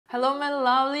Hello my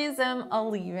lovelies, I'm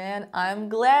Olivia and I'm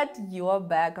glad you are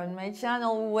back on my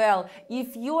channel. Well,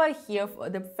 if you are here for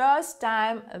the first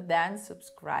time, then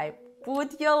subscribe.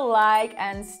 Put your like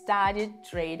and start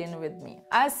trading with me.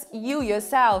 As you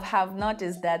yourself have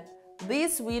noticed that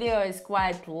this video is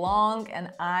quite long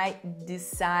and I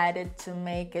decided to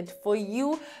make it for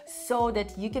you so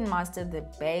that you can master the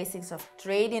basics of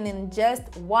trading in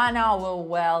just 1 hour.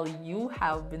 Well, you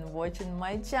have been watching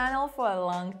my channel for a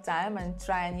long time and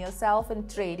trying yourself in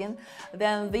trading,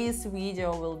 then this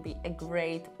video will be a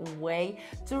great way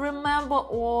to remember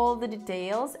all the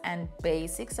details and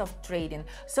basics of trading.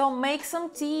 So make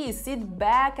some tea, sit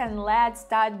back and let's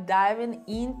start diving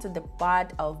into the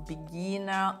part of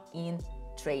beginner in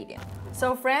trading.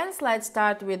 So friends, let's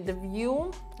start with the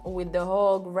view, with the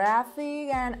whole graphic,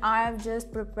 and I've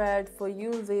just prepared for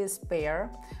you this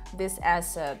pair, this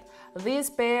asset, this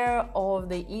pair of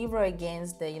the euro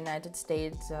against the United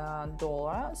States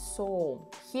dollar. So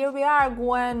here we are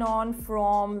going on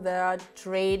from the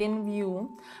trading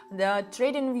view. The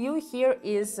trading view here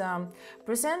is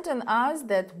presenting us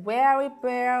that very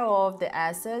pair of the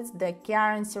assets, the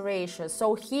currency ratio.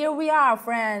 So here we are,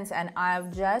 friends, and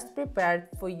I've just prepared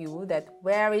for you that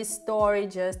very story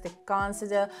just to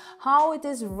consider how it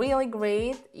is really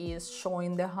great, is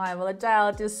showing the high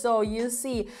volatility. So you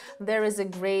see there is a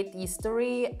great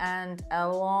history, and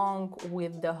along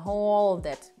with the whole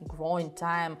that growing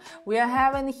time we are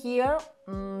having here,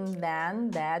 then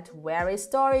that very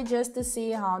story just to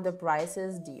see how the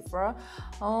prices differ,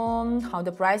 how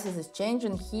the prices is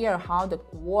changing here, how the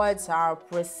quotes are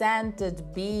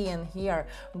presented being here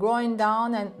growing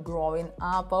down and growing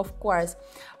up, of course,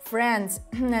 friends.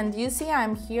 And you see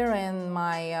I'm here in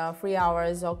my 3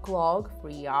 hours o'clock,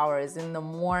 3 hours in the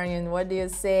morning, what do you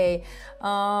say?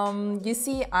 You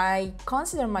see I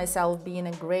consider myself being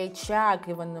a great shark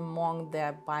even among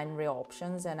the binary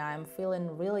options, and I'm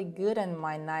feeling really good in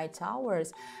my night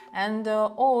hours and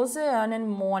also in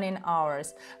morning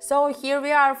hours. So here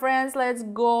we are, friends, let's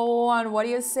go on. What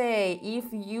do you say? If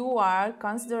you are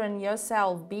considering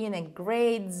yourself being a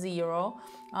grade zero,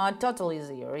 totally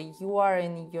zero, you are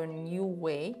in your new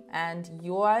way and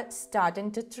you are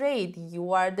starting to trade,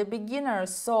 you are the beginner.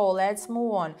 So let's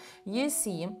move on. You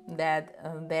see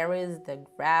that there is the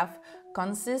graph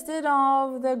consisted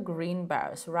of the green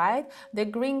bars, right? The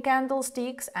green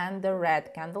candlesticks and the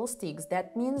red candlesticks.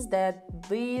 That means that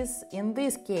in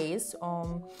this case,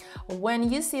 when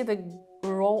you see the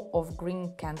row of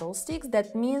green candlesticks,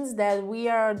 that means that we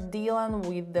are dealing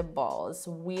with the bulls,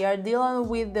 we are dealing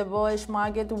with the bullish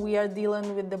market, we are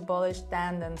dealing with the bullish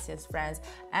tendencies, friends.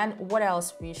 And what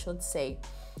else we should say?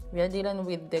 We are dealing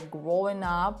with the growing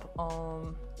up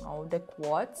of the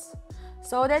quotes.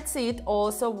 So that's it.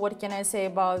 Also, what can I say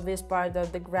about this part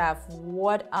of the graph?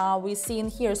 What are we seeing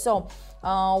here? So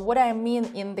what I mean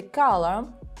in the color,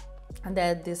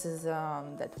 that this is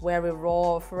that very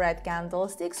row of red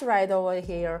candlesticks right over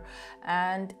here,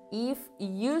 and if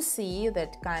you see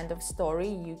that kind of story,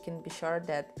 you can be sure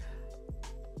that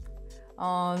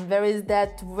there is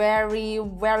that very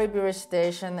bearish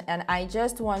station, and I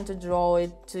just want to draw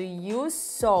it to you.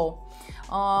 So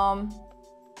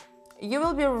you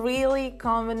will be really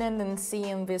confident in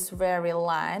seeing this very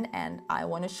line, and I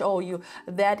want to show you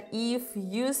that if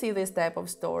you see this type of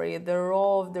story, the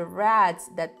row of the reds,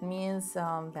 that means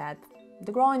that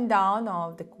the growing down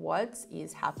of the quotes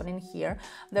is happening here.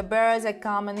 The bears are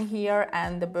coming here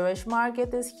and the bearish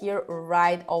market is here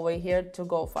right over here to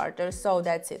go further. So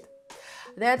that's it.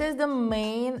 That is the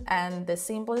main and the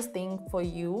simplest thing for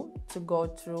you to go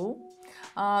through,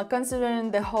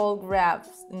 considering the whole graph.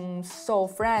 So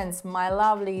friends, my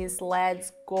lovelies,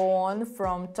 let's go on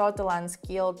from total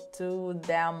unskilled to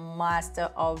the master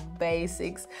of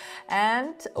basics,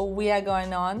 and we are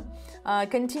going on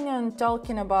continuing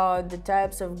talking about the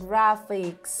types of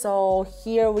graphics. So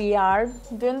here we are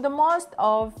doing the most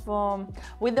of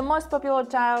with the most popular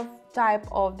type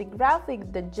of the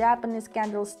graphic, the Japanese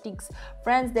candlesticks.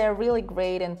 Friends, they're really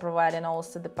great in providing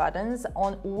also the patterns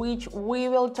on which we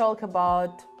will talk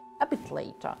about a bit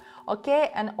later,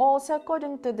 okay? And also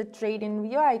according to the trading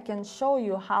view, I can show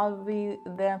you how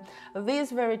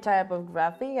this very type of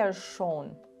graphic are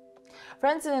shown.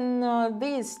 Friends, in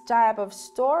this type of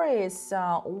stories,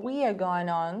 we are going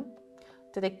on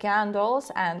to the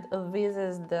candles, and this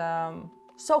is the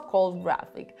so-called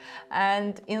graphic,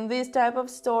 and in this type of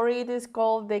story it is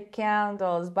called the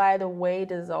candles. By the way,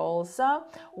 it is also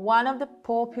one of the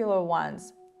popular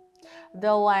ones,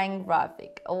 the line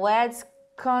graphic. Let's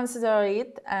consider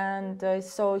it. And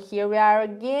so here we are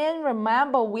again.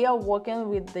 Remember, we are working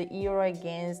with the euro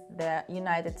against the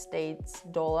United States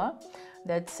dollar.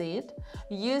 That's it.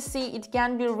 You see, it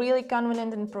can be really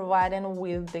convenient in providing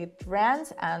with the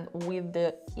trends and with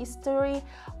the history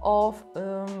of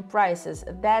prices.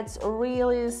 That's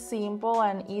really simple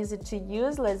and easy to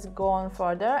use. Let's go on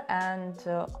further, and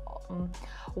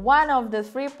one of the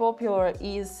three popular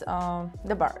is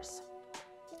the bars.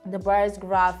 The bars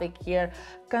graphic here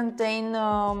contains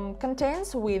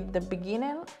with the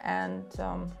beginning and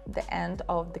the end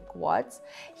of the quotes.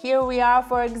 Here we are,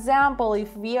 for example,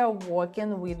 if we are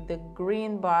working with the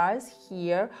green bars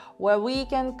here, where we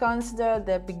can consider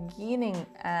the beginning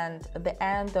and the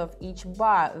end of each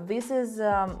bar. This is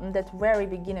that very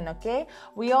beginning, okay?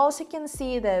 We also can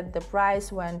see that the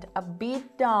price went a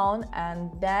bit down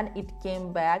and then it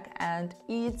came back, and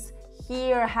it's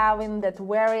here having that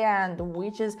very end,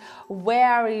 which is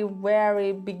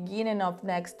very beginning of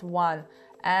next one,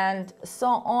 and so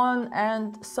on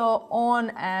and so on.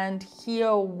 And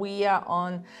here we are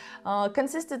on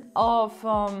consisted of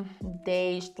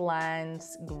dashed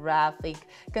lines graphic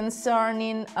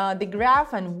concerning the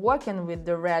graph and working with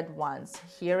the red ones.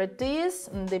 Here it is,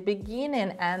 the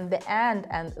beginning and the end,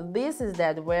 and this is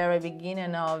that very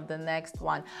beginning of the next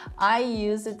one. I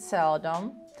use it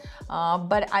seldom,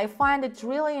 but I find it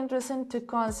really interesting to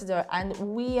consider, and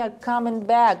we are coming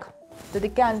back to the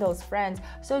candles, friends,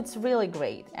 so it's really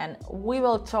great. And we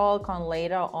will talk on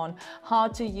later on how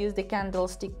to use the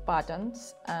candlestick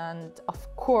patterns. And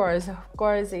of course,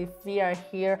 if we are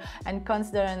here and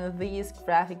considering this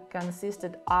graphic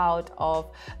consisted out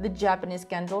of the Japanese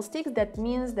candlesticks, that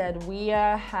means that we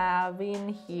are having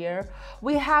here,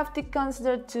 we have to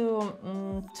consider to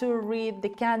read the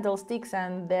candlesticks,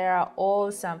 and there are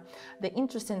also the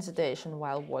interesting situation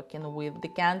while working with the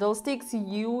candlesticks.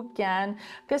 You can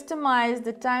customize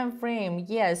the time frame.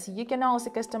 Yes, you can also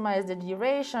customize the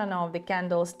duration of the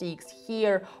candlesticks.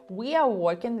 Here we are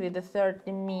working with the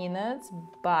 30 minutes,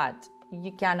 but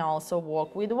you can also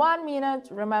work with 1 minute.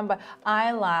 Remember,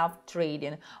 I love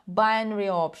trading binary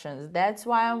options. That's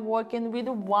why I'm working with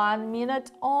 1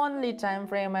 minute only time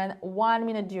frame and 1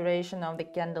 minute duration of the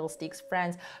candlesticks,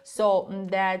 friends. So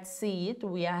that's it.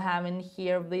 We are having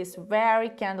here this very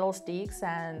candlesticks,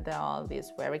 and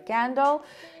this very candle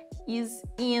is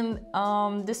in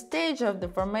the stage of the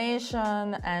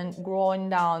formation and growing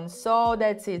down. So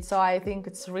that's it. So I think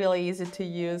it's really easy to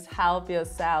use. Help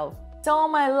yourself. So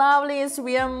my lovelies,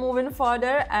 we are moving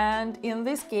further, and in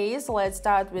this case let's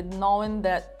start with knowing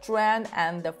the trend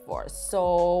and the force.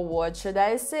 So what should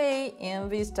I say? In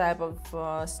this type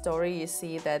of story, you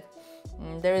see that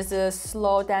there is a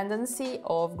slow tendency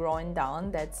of growing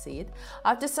down. That's it.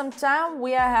 After some time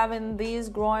we are having this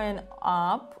growing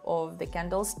up of the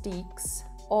candlesticks,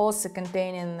 also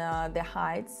containing the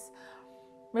heights,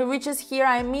 which is here,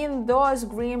 I mean those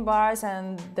green bars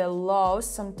and the lows.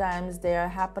 Sometimes they are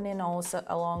happening also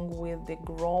along with the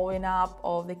growing up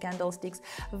of the candlesticks.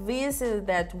 This is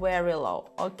that very low,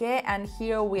 okay? And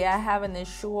here we are having a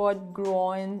short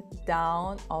growing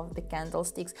down of the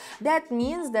candlesticks. That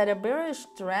means that a bearish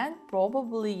trend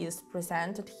probably is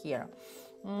presented here.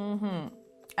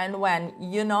 And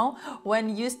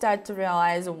when you start to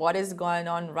realize what is going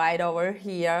on right over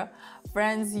here,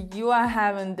 friends, you are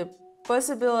having the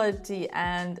possibility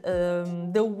and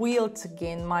the will to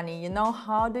gain money.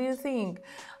 How do you think?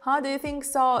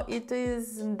 So it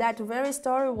is that very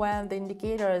story when the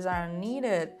indicators are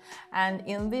needed. And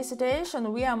in this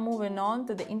situation we are moving on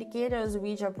to the indicators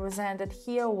which are presented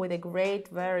here with a great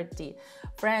variety.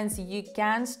 Friends, you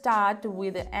can start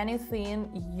with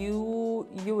anything you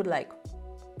would like.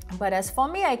 But as for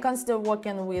me, I consider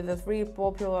working with the three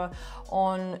popular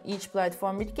on each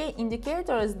platform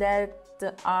indicators that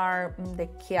are the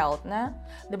Keltner,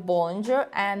 the Bollinger,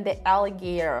 and the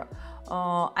Alligator.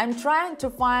 I'm trying to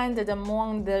find it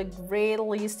among the great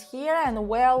list here, and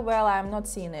well, I'm not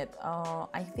seeing it.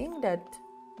 I think that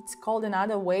it's called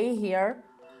another way here,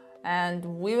 and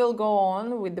we will go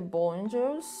on with the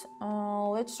Bollingers.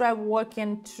 Let's try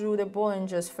working through the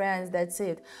Bollingers, friends. That's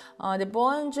it. The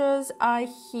Bollingers are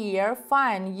here.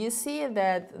 Fine. You see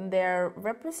that they're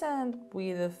represented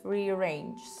with the three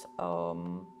ranges.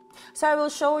 So I will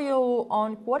show you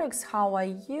on quotex how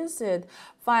I use it.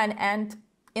 Fine. And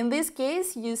in this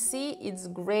case, you see it's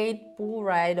great pull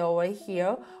right over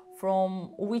here,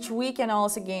 from which we can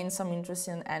also gain some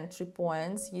interesting entry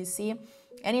points. You see,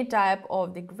 any type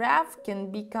of the graph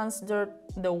can be considered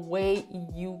the way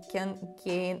you can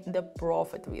gain the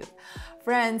profit with.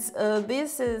 Friends,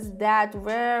 this is that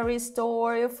very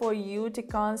story for you to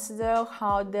consider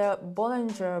how the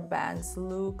Bollinger Bands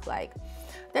look like.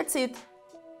 That's it.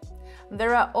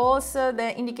 There are also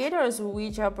the indicators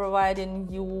which are providing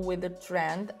you with the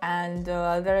trend, and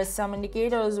there are some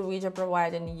indicators which are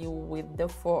providing you with the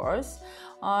force.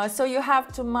 So you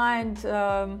have to mind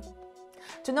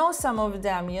to know some of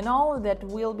them, you know, that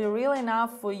will be real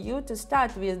enough for you to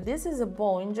start with. This is a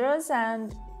Bollinger's,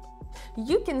 and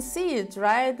you can see it,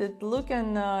 right?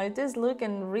 It is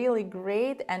looking really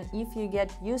great, and if you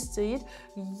get used to it,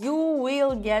 you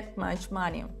will get much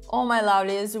money. Oh my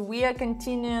lovelies, we are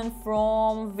continuing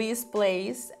from this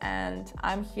place, and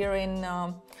I'm here in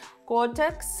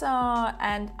quotex,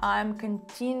 and I'm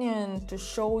continuing to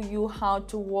show you how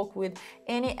to work with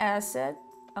any asset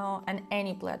and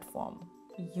any platform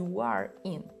you are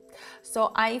in.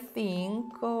 So I think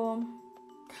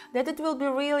that it will be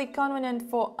really convenient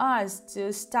for us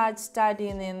to start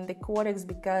studying in the quotex,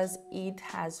 because it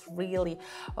has really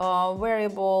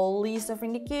variable list of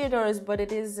indicators, but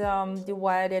it is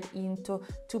divided into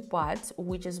two parts,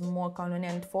 which is more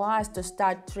convenient for us to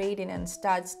start trading and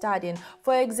start studying.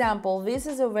 For example, this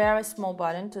is a very small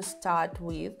button to start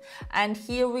with, and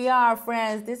here we are,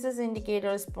 friends. This is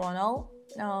indicators panel.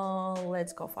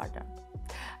 Let's go further.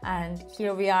 And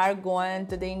here we are going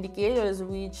to the indicators,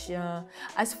 which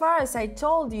as far as I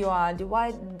told you are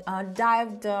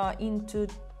dived into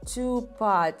two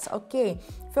parts. Okay,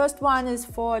 first one is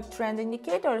for trend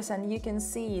indicators, and you can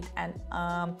see it, and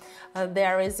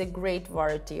there is a great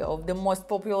variety of the most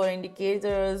popular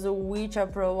indicators which are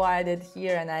provided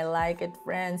here, and I like it,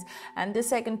 friends. And the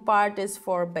second part is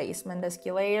for basement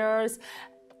escalators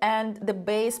and the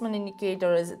basement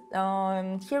indicators.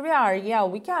 Here we are. Yeah,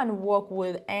 we can work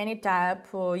with any type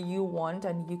you want,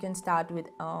 and you can start with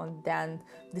then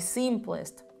the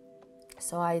simplest.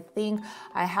 So I think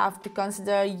I have to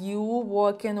consider you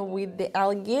working with the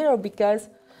alligator, because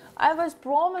I was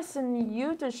promising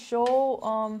you to show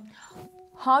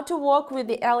how to work with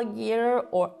the alligator,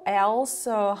 or else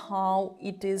how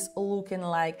it is looking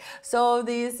like. So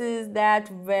this is that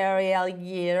very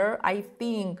alligator. I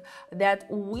think that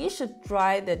we should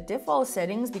try the default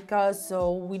settings, because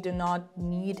we do not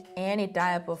need any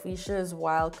type of issues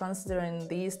while considering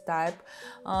this type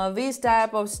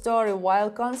of story,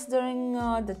 while considering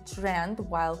the trend,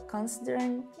 while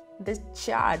considering the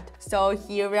chart. So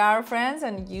here we are, friends,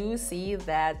 and you see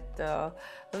that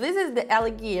this is the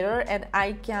alligator, and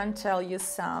I can tell you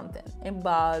something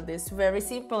about this very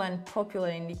simple and popular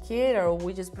indicator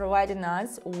which is providing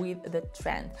us with the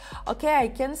trend. Okay, I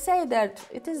can say that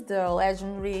it is the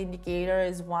legendary indicator,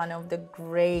 is one of the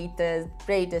greatest,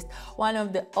 one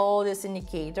of the oldest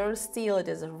indicators. Still, it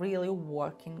is really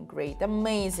working great,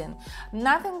 amazing.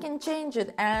 Nothing can change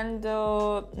it, and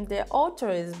the author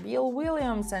is Bill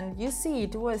Williams, and you see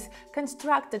it was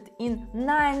constructed in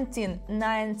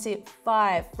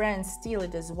 1995. Friends, still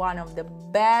it is one of the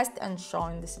best and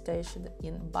showing the situation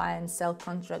in buy and sell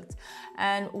contracts.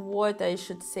 And what I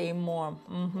should say more,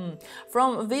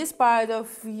 from this part of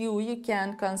view, you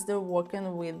can consider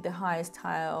working with the highest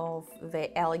high of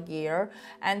the alligator,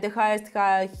 and the highest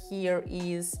high here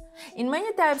is, in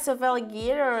many types of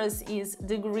alligators, is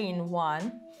the green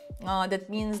one.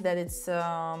 That means that it's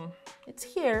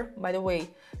here, by the way.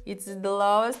 It's the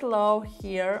lowest low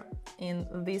here in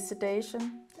this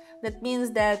situation. That means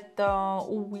that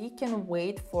we can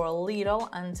wait for a little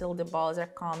until the balls are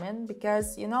coming,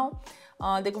 because, you know,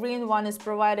 the green one is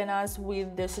providing us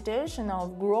with the situation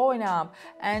of growing up,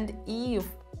 and if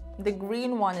the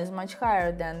green one is much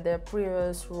higher than the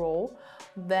previous row,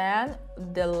 then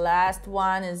the last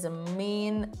one is a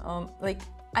mean,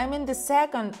 the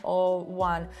second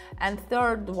one and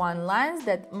third one lines.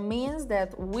 That means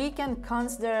that we can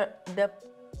consider the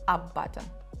up button.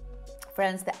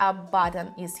 Friends, the up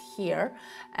button is here,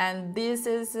 and this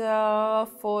is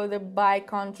for the buy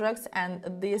contracts, and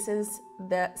this is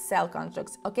the sell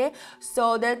contracts. Okay,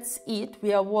 so that's it.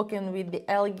 We are working with the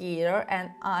alligator, and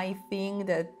I think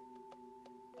that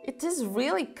it is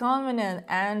really convenient.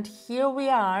 And here we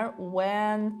are,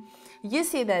 when you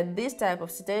see that this type of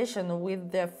situation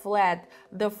with the flat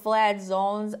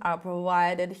zones are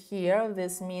provided here.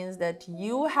 This means that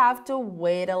you have to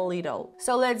wait a little.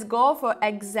 So let's go, for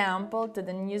example, to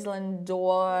the New Zealand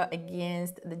dollar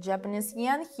against the Japanese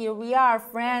yen. Here we are,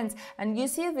 friends, and you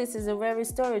see this is a very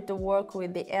story to work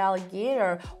with the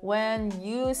alligator. When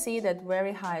you see that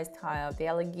very highest high of the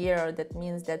alligator, that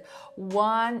means that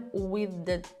one with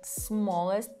the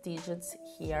smallest digits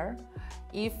here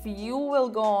if you will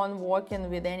go on working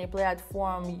with any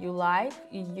platform you like,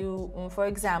 for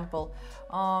example,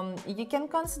 you can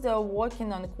consider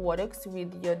working on quotex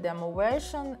with your demo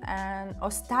version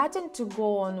or starting to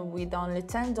go on with only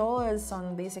 $10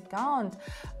 on this account.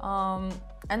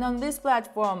 And on this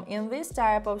platform, in this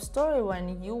type of story,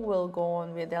 when you will go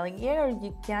on with alligator,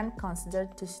 you can consider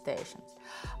 2 stations.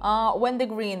 When the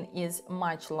green is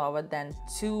much lower than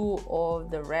 2 of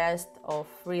the rest of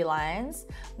 3 lines,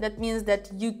 that means that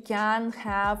you can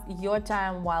have your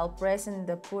time while pressing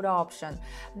the put option,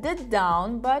 the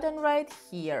down button right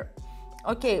here.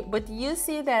 Okay, but you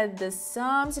see that the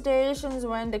some situations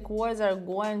when the quotes are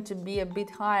going to be a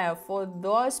bit higher. For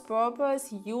those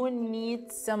purposes, you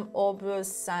need some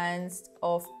obvious signs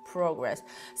of progress,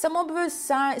 some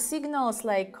obvious signals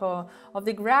like of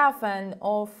the graph and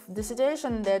of the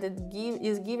situation that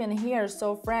is given here.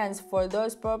 So friends, for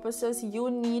those purposes, you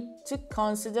need to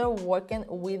consider working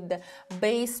with the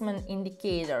basement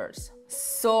indicators.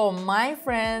 So my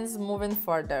friends, moving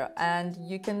further, and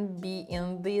you can be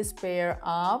in this pair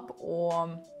up,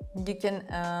 or you can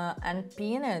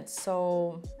unpin it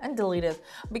and delete it,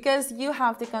 because you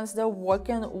have to consider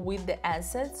working with the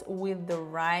assets with the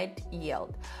right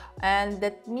yield. And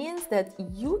that means that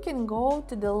you can go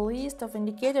to the list of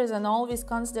indicators and always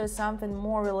consider something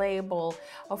more reliable,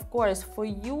 of course, for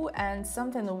you, and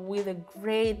something with a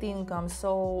great income.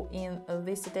 So in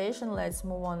this situation, let's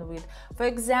move on with, for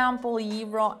example,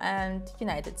 Euro and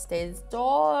United States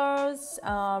dollars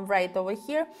right over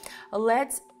here.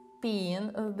 Let's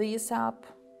pin this up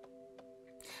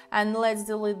and let's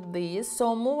delete this.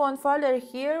 So move on further.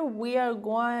 Here we are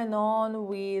going on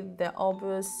with the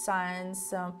obvious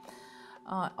signs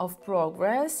of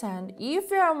progress, and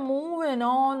if you are moving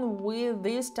on with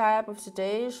this type of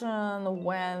situation,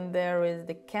 when there is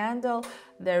the candle,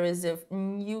 there is a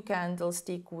new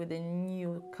candlestick with a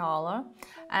new color,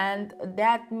 and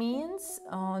that means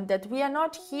that we are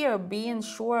not here being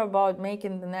sure about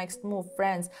making the next move,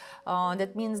 friends.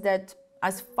 That means that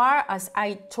as far as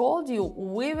I told you,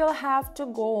 we will have to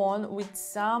go on with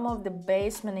some of the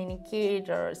basement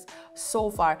indicators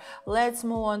so far. Let's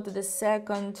move on to the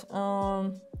second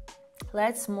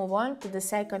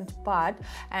part,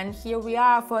 and here we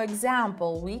are. For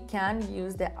example, we can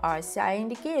use the RCI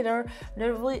indicator,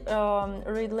 the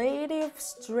relative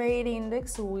straight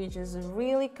index, which is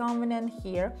really convenient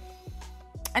here.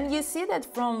 And you see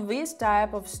that from this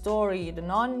type of story, you do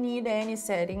not need any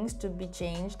settings to be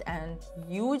changed, and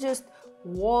you just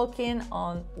walking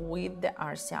on with the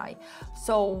RCI.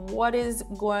 So what is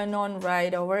going on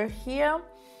right over here?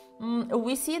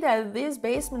 We see that this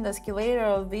basement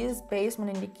escalator, this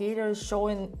basement indicator is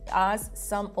showing us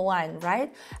some line,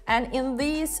 right? And in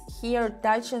this here,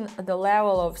 touching the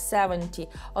level of 70.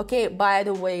 Okay, by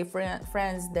the way,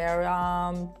 friends, there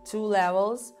are 2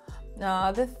 levels,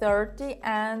 the 30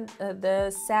 and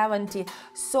the 70.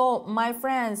 So my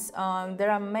friends, there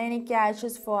are many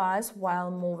catches for us while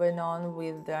moving on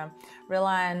with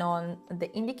relying on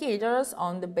the indicators,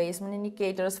 on the basement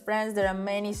indicators. Friends, there are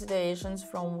many situations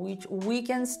from which we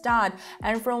can start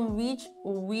and from which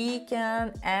we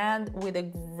can end with a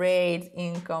great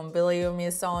income, believe me.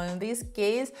 So in this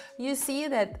case, you see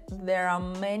that there are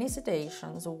many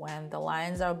situations when the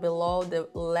lines are below the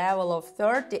level of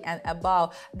 30 and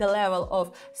above the level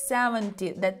of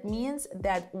 70. That means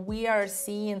that we are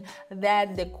seeing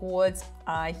that the quotes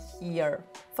are here.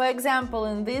 For example,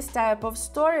 in this type of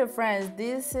story, friends,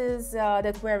 this is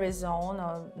the query zone,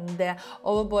 or the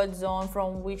overbought zone,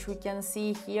 from which we can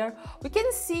see here. We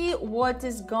can see what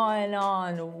is going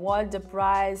on, what the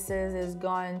price is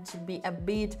going to be a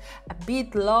bit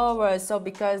lower. So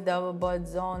because the overbought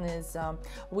zone is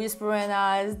whispering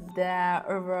us the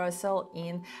reversal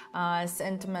in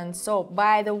sentiment. So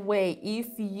by the way, if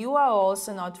you are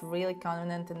also not really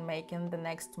confident in making the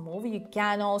next move, you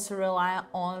can also rely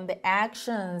on the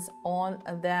actions, on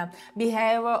the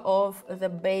behavior of the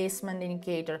basement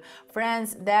indicator.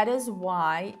 Friends, that is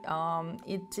why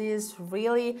it is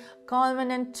really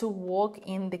convenient to work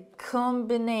in the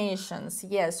combinations.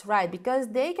 Yes, right, because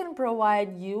they can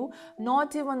provide you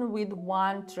not even with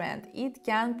one trend. It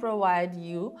can provide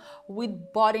you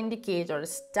with bot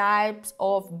indicators, types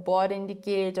of bot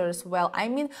indicators. Well, I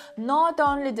mean, not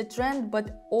only the trend,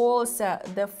 but also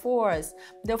the force.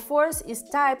 The force is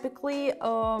typically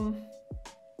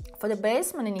for the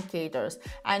basement indicators,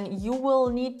 and you will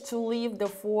need to leave the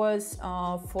force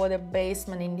for the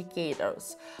basement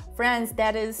indicators. Friends,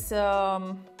 that is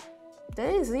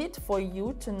it for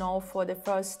you to know for the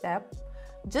first step.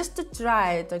 just to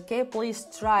try it, okay? Please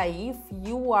try. If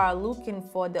you are looking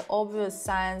for the obvious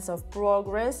signs of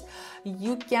progress,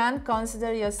 you can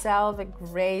consider yourself a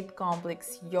great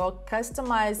complex, your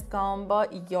customized combo,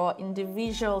 your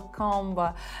individual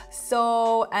combo.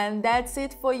 So, and that's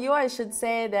it for you. I should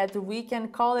say that we can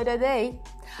call it a day.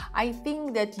 I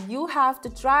think that you have to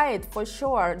try it for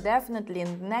sure, definitely.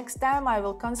 And next time I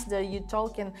will consider you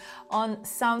talking on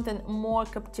something more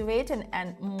captivating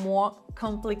and more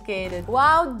complicated.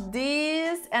 Wow,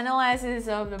 this analysis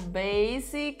of the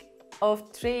basic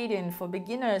of trading for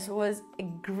beginners was a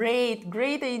great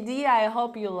idea. I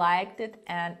hope you liked it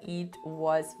and it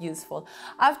was useful.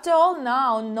 After all,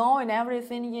 now knowing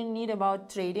everything you need about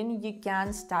trading, you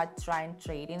can start trying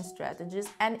trading strategies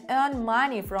and earn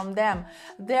money from them.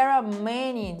 There are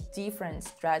many different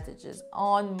strategies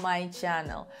on my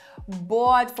channel,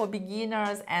 both for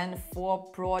beginners and for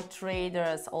pro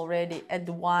traders, already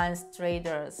advanced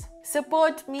traders.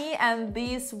 Support me and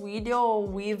this video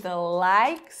with a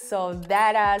like so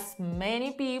that as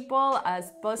many people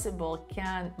as possible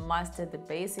can master the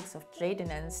basics of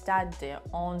trading and start their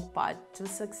own path to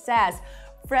success.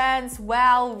 Friends,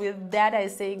 well, with that I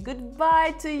say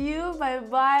goodbye to you. Bye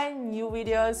bye. New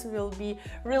videos will be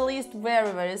released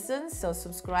very soon, so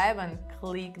subscribe and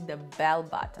click the bell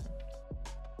button.